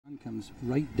Comes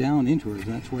right down into her.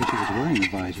 That's why she was wearing the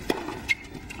visor.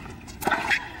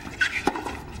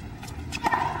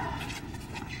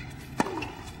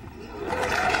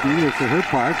 Schnyder, for her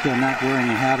part, not wearing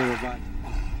a hat or a visor.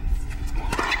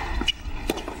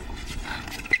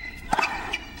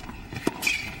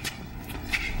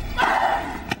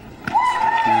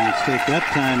 And mistake that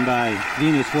time by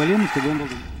Venus Williams to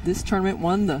Wimbledon. This tournament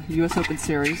won the U.S. Open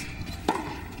Series.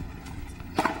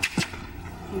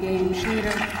 Game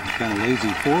Schnyder. Kind of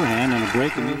lazy forehand and a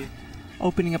break immediately.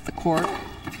 Opening up the court.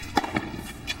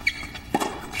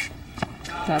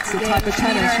 That's the type of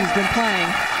tennis she's been playing.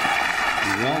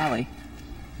 Rally.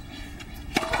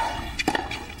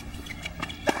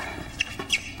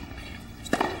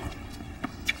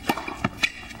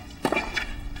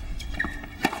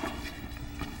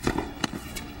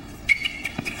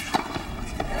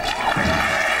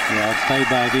 Well played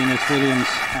by Venus Williams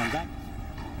on that.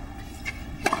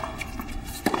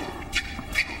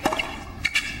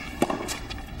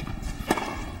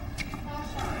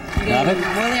 Got it.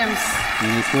 Williams.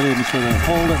 Venus Williams with a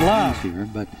hold at last here,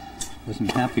 but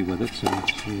wasn't happy with it, so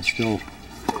she is still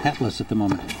hatless at the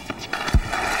moment.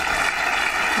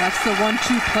 That's the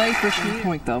 1-2 play for Schnyder.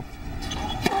 Point though.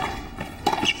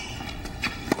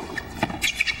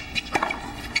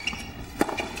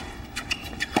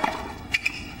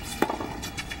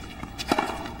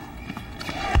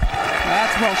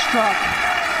 That's well struck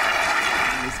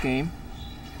in this game.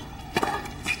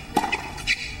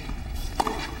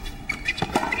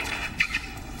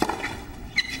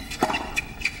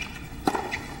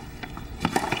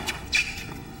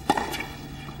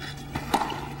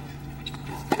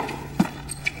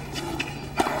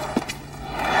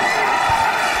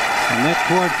 Net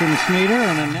court from Schnyder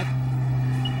and a net.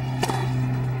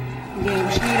 Game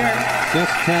Schnyder.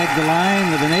 Just tagged the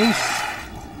line with an ace.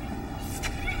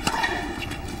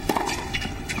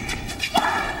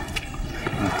 A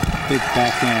big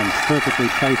backhand, perfectly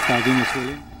placed by Venus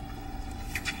Williams.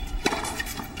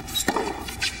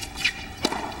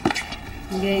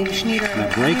 Game Schnyder. And a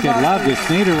break at love with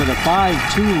Schnyder with a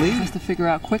 5-2 lead. Has to figure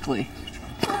out quickly.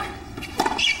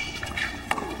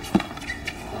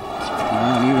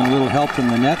 And even a little help from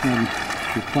the net when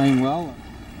you're playing well.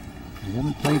 They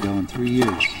haven't played though in 3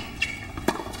 years.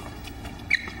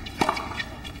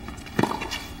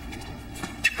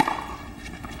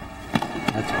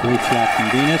 That's a great shot from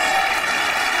Venus.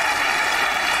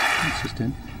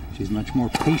 Consistent. She's much more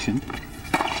patient.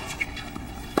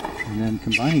 And then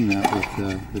combining that with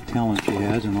the talent she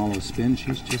has and all those spins,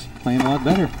 she's just playing a lot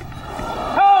better.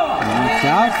 And it's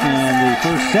out, and the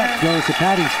first set goes to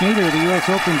Patty Schnyder. The U.S.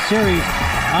 Open Series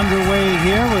underway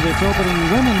here with its opening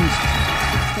women's.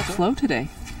 It's slow today.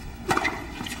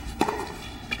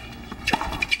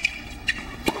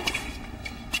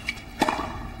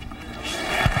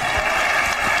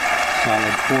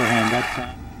 Solid forehand that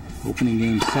time. Opening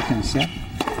game second set.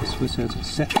 The Swiss has a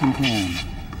set in hand.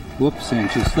 Whoops,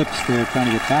 and she slips there trying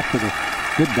to get back to the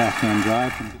good backhand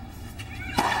drive.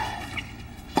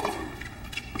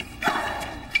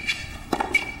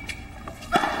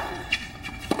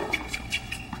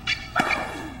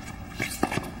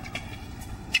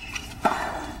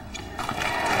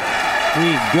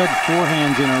 Three good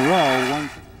forehands in a row. One.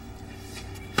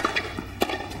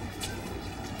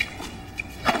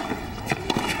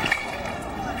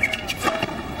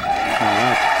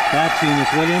 That's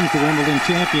Venus Williams, the Wimbledon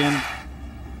champion.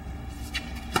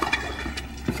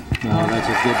 Oh, that's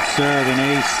a good serve, an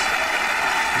ace.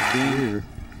 Danger.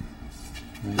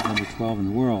 Right, number 12 in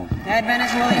the world. That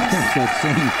Venus Williams. That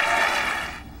same.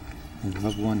 I'd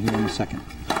love one here in a second.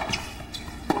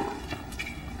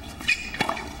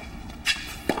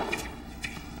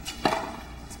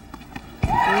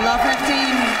 Love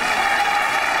 15.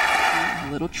 A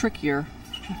little trickier.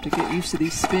 Have to get used to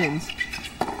these spins.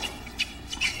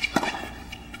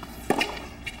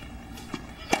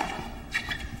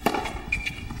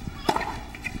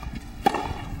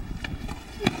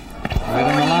 Right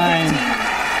on the line.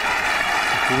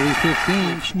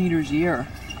 40-15. Schnyder's year.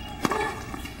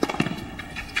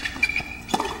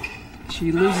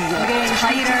 She loses a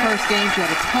tight first game. She had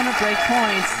a ton of break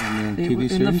points.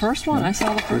 In the first one, I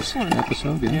saw the first one.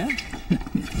 Episode, yeah.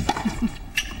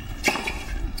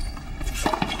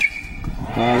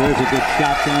 Oh, there's a good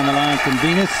shot down the line from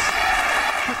Venus.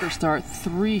 Took her start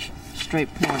 3 straight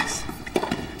points.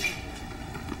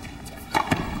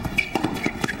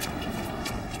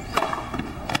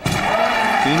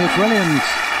 Venus Williams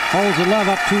holds the love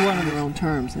up 2-1 on their own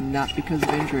terms and not because of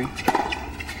injury.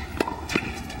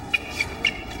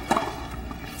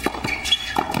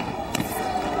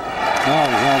 Oh,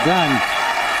 well done.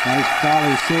 Nice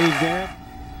volley save there.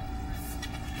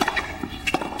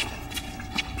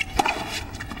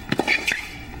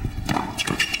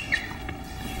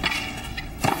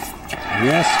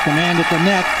 Yes, command at the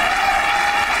net.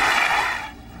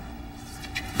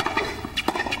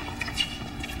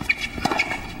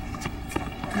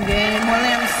 Game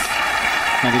Williams.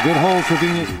 And a good hold for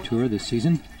Venus Tour this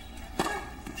season.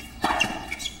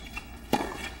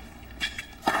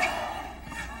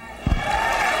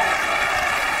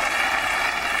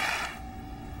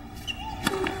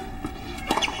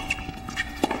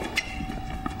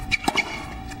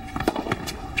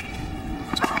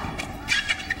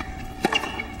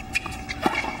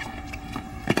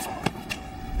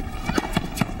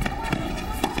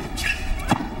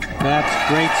 That's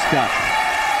great stuff.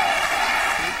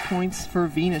 8 points for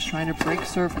Venus, trying to break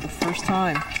serve for the first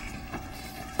time.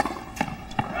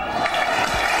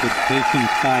 Good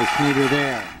patience by Schnyder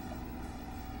there.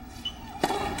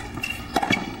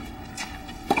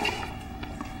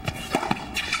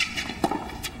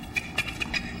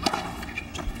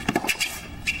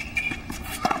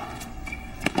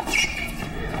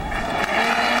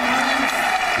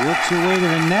 Works her way to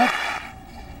the net.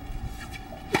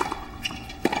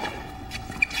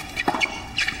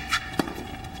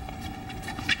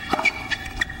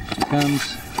 Comes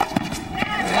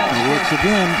and works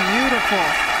again. Beautiful.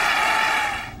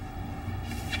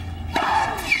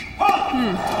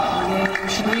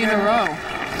 3 in a row.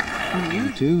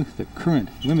 To the current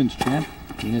women's champ,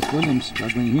 Venus Williams,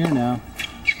 struggling here now.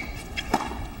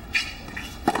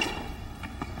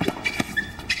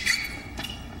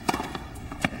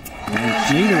 And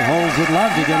Schnyder holds it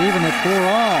love to get even at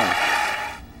 4-all.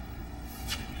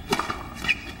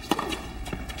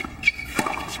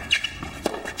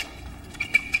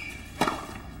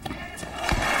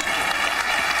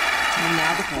 And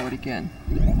now the forward again.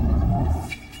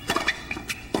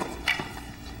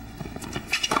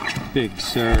 Big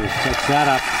serve, sets that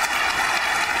up.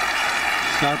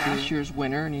 Last year's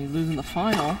winner, and he's losing the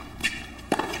final.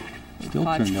 Still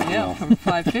turned out well. From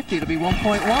 550 to be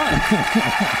 1.1.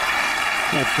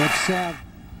 That's sad.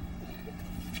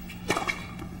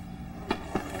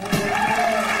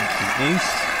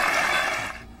 Ace.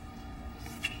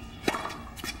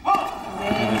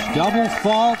 And a double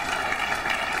fault.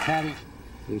 Patty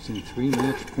facing 3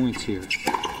 match points here.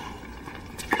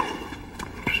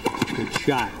 Good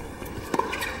shot.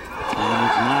 And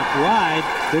it's knocked wide.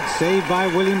 Good save by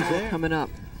Williams there. Coming up.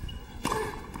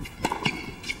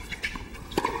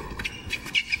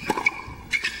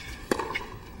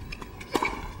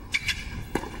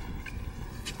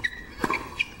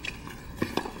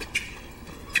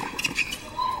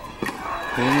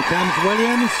 In comes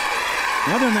Williams.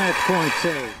 Another match point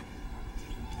save.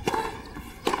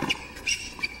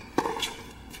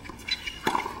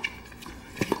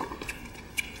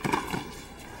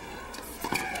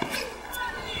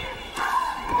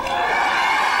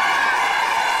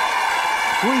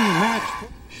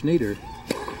 Schnyder.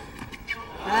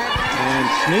 And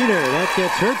Schnyder, that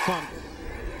gets her pumped.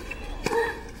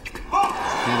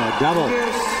 And a double.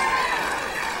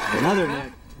 Another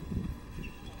net.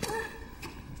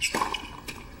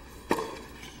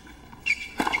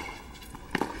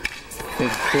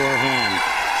 Big forehand.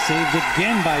 Saved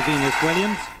again by Venus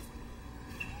Williams.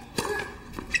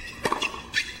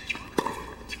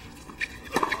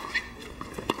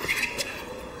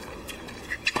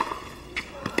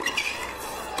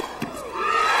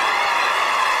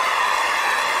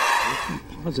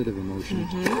 Positive emotion.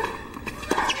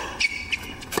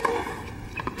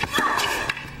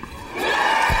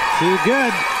 Too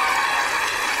good.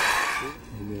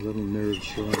 Maybe a little nerve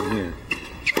showing here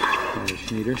by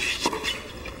Schnyder.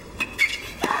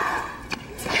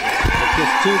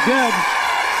 Just too good.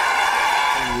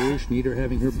 Schnyder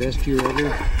having her best year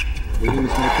ever. Williams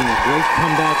making a great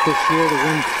comeback this year to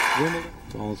win Wimbledon.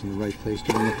 Ball's in the right place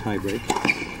to win the tiebreak.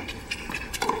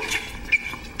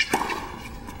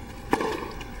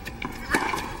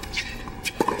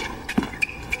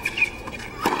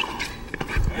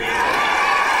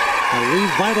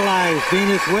 Revitalized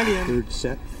Venus Williams. Third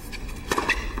set.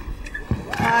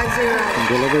 5-0. And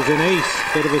delivers an ace.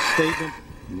 Bit of a statement.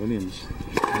 Williams,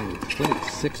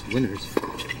 26 winners. 5-1.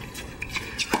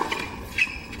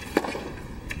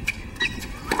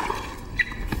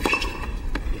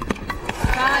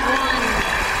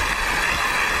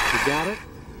 You got it?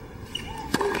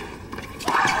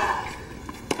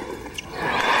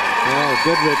 Oh,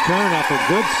 good return off a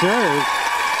good serve.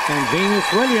 And Venus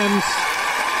Williams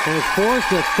has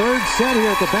forced a third set here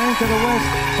at the Bank of the West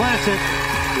Classic.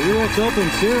 The U.S. Open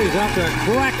Series after a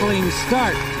crackling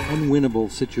start. Unwinnable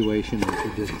situation as she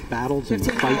just battles and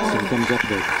fights and comes up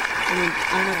with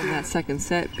I know in that second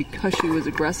set because she was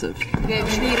aggressive. Game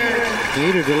Schnyder.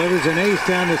 Schnyder delivers an ace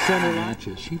down the center line.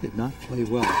 She did not play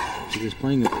well. She was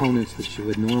playing opponents that she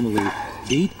would normally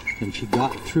beat, and she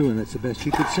got through, and that's the best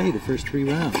you could say the first 3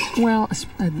 rounds. Well,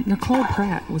 Nicole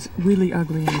Pratt was really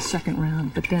ugly in the second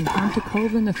round, but then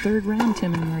Hantakova in the third round,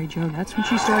 Tim and Mary Jo, that's when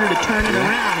she started to turn it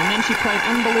around, and then she played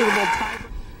unbelievable tie.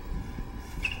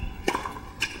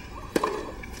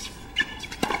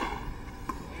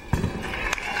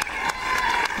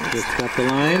 Just got the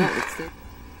line.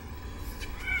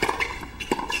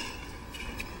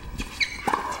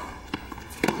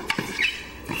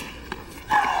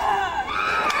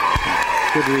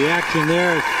 Good reaction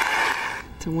there.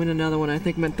 To win another one, I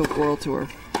think, meant the world to her.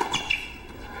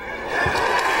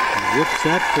 Whips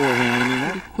that forehand. I mean,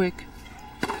 pretty quick.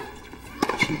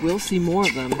 She will see more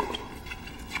of them.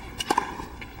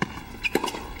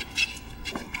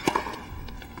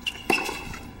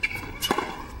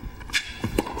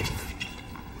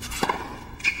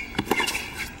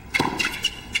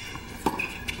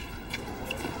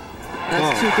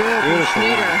 That's too good for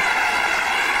Schnyder.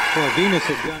 Boy, Venus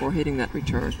had done before hitting that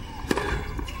return.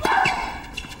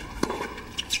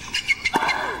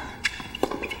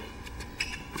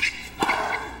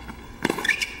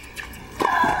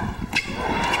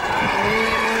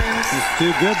 It's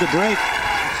too good to break.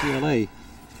 UCLA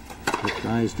with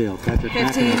Drysdale. Patrick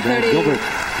Mackin and Brad Gilbert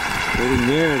waiting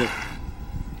there to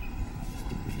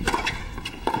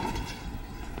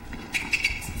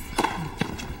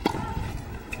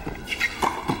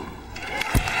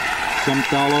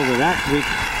jumped all over that weak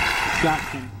shot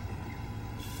from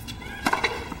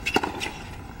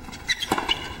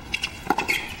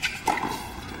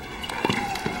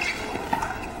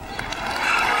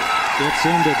gets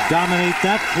in to dominate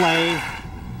that play.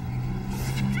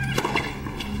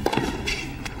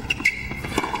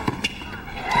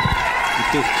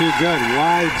 It's just too good.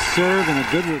 Wide serve and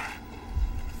a good one.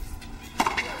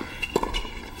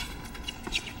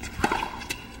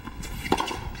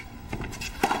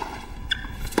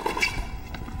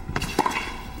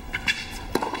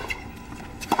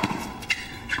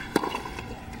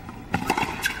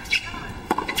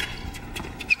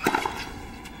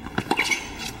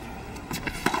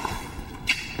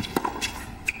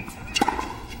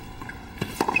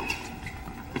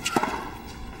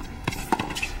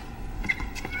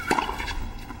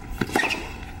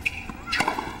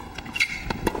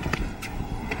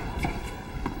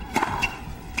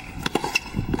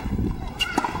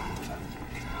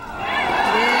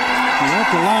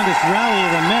 The longest rally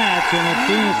of the match, and it's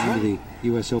Venus the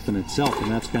U.S. Open itself,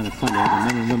 and that's kind of fun to have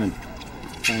the men and women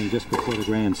playing just before the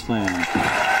Grand Slam.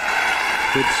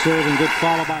 Good serve and good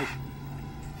follow by.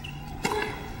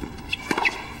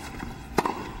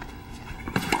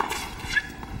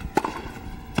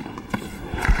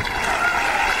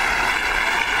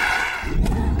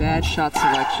 Bad shot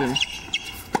selection.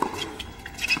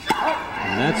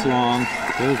 And that's long.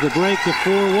 There's the break to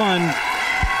 4-1.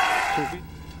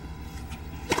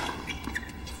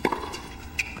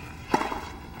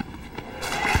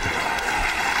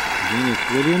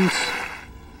 Venus Williams.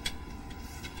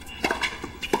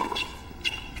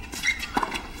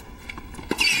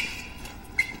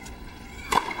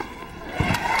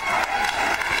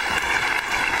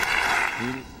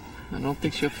 I don't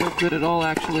think she'll feel good at all,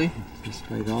 actually.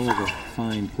 Despite all of the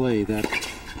fine play, that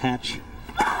patch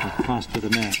will cost her the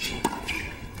match.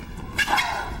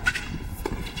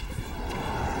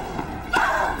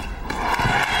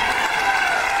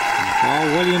 All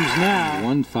Williams now.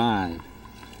 1-5.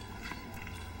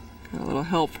 Got a little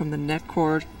help from the net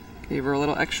cord. Gave her a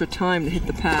little extra time to hit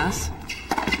the pass.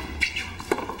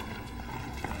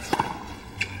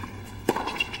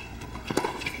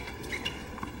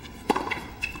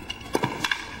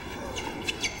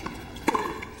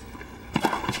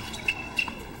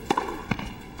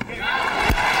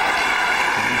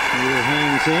 Schnyder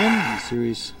hangs in. The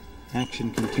series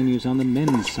action continues on the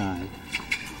men's side.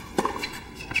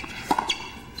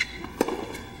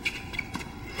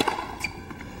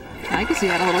 I guess he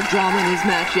had a little drama in his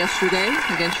match yesterday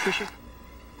against Fisher.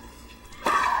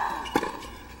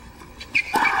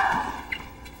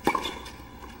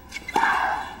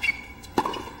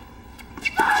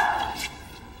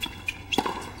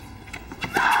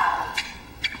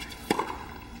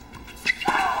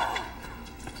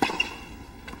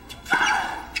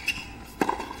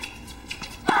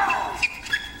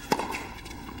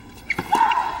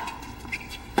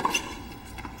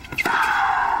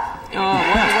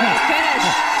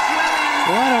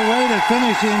 What a way to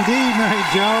finish indeed, Mary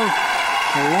Jo.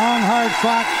 A long,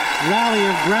 hard-fought rally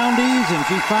of groundies, and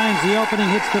she finds the opening,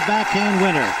 hits the backhand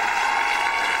winner.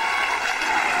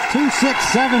 2-6,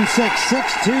 7-6,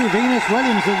 6-2. Venus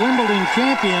Williams, the Wimbledon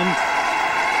champion,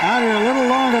 out here a little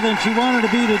longer than she wanted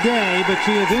to be today, but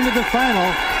she is into the final,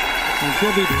 and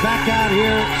she'll be back out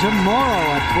here tomorrow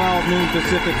at 12 noon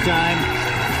Pacific time.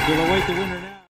 She'll await the winner now.